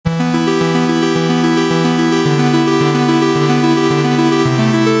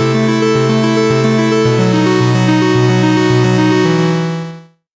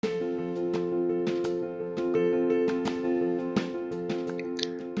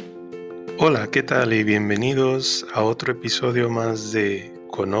Hola, ¿qué tal? Y bienvenidos a otro episodio más de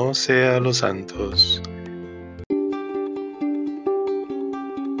Conoce a los Santos.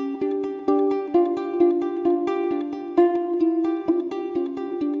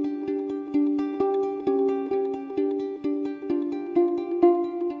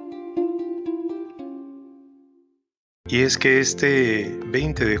 Y es que este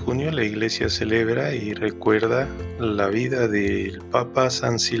 20 de junio la iglesia celebra y recuerda la vida del Papa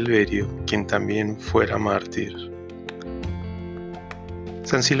San Silverio, quien también fuera mártir.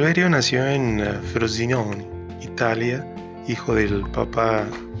 San Silverio nació en Frosinone, Italia, hijo del Papa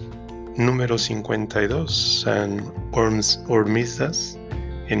número 52, San Hormisdas,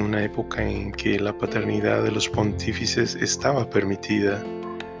 en una época en que la paternidad de los pontífices estaba permitida.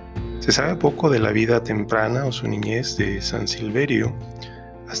 Se sabe poco de la vida temprana o su niñez de San Silverio,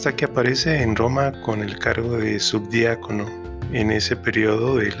 hasta que aparece en Roma con el cargo de subdiácono. En ese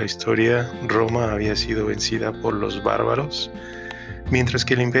periodo de la historia, Roma había sido vencida por los bárbaros, mientras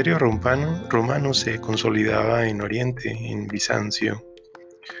que el imperio romano se consolidaba en Oriente, en Bizancio.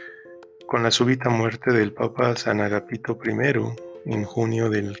 Con la súbita muerte del Papa San Agapito I, en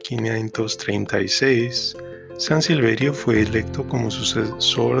junio del 536, San Silverio fue electo como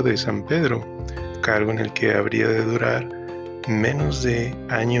sucesor de San Pedro, cargo en el que habría de durar menos de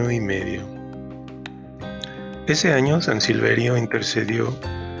año y medio. Ese año San Silverio intercedió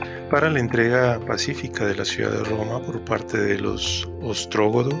para la entrega pacífica de la ciudad de Roma por parte de los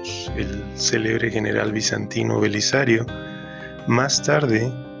ostrógodos, el célebre general bizantino Belisario. Más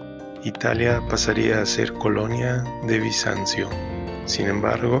tarde, Italia pasaría a ser colonia de Bizancio. Sin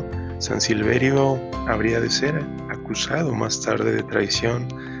embargo, San Silverio habría de ser acusado más tarde de traición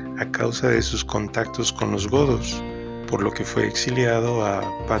a causa de sus contactos con los godos, por lo que fue exiliado a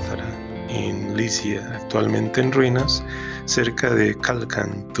Pátara, en Licia, actualmente en ruinas, cerca de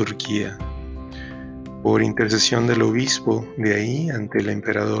Kalkan, Turquía. Por intercesión del obispo de ahí ante el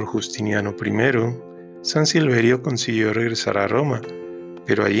emperador Justiniano I, San Silverio consiguió regresar a Roma,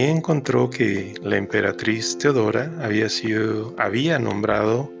 pero allí encontró que la emperatriz Teodora había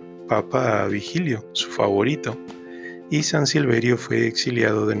nombrado Papa a Vigilio, su favorito, y San Silverio fue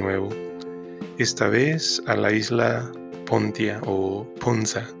exiliado de nuevo, esta vez a la isla Pontia o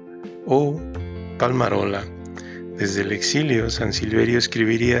Ponza o Palmarola. Desde el exilio, San Silverio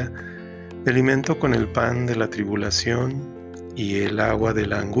escribiría: "Me alimento con el pan de la tribulación y el agua de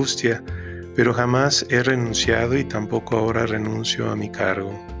la angustia, pero jamás he renunciado y tampoco ahora renuncio a mi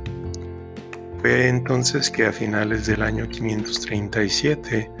cargo". Fue entonces que a finales del año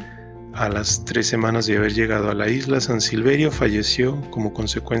 537, a las 3 semanas de haber llegado a la isla, San Silverio falleció como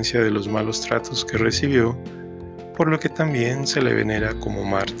consecuencia de los malos tratos que recibió, por lo que también se le venera como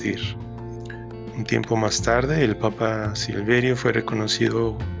mártir. Un tiempo más tarde, el Papa Silverio fue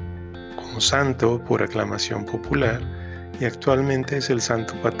reconocido como santo por aclamación popular y actualmente es el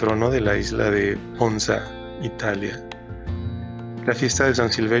santo patrono de la isla de Ponza, Italia. La fiesta de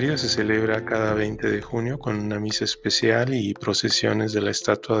San Silverio se celebra cada 20 de junio con una misa especial y procesiones de la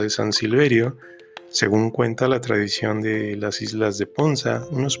estatua de San Silverio. Según cuenta la tradición de las islas de Ponza,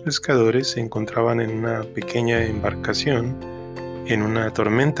 unos pescadores se encontraban en una pequeña embarcación en una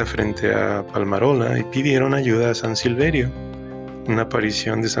tormenta frente a Palmarola y pidieron ayuda a San Silverio. Una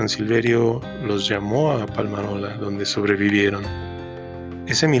aparición de San Silverio los llamó a Palmarola, donde sobrevivieron.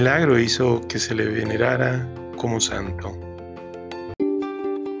 Ese milagro hizo que se le venerara como santo.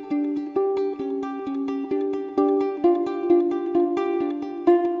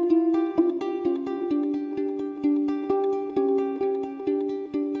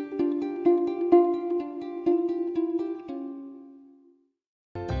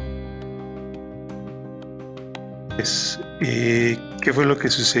 ¿Qué fue lo que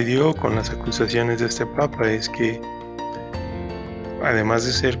sucedió con las acusaciones de este papa? Es que, además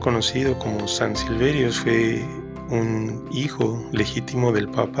de ser conocido como San Silverio, fue un hijo legítimo del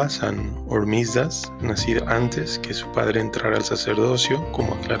papa San Hormisdas, nacido antes que su padre entrara al sacerdocio.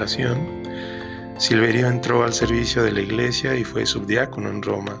 Como aclaración, Silverio entró al servicio de la iglesia y fue subdiácono en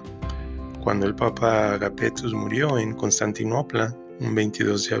Roma. Cuando el papa Agapetus murió en Constantinopla, un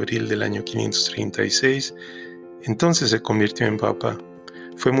 22 de abril del año 536, entonces se convirtió en papa.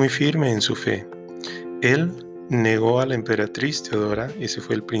 Fue muy firme en su fe. Él negó a la emperatriz Teodora, ese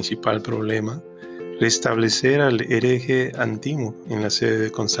fue el principal problema, restablecer al hereje Antimo en la sede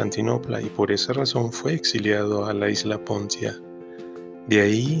de Constantinopla, y por esa razón fue exiliado a la isla Pontia. De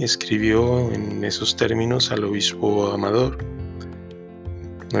ahí escribió en esos términos al obispo Amador: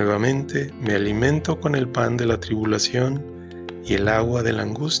 "Nuevamente me alimento con el pan de la tribulación y el agua de la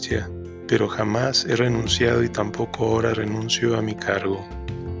angustia, pero jamás he renunciado y tampoco ahora renuncio a mi cargo".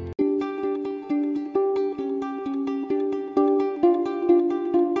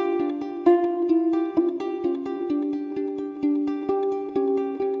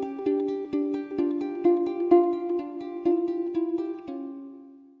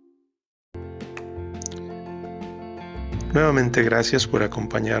 Nuevamente gracias por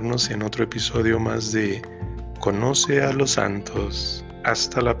acompañarnos en otro episodio más de Conoce a los Santos.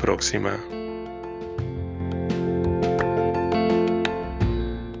 Hasta la próxima.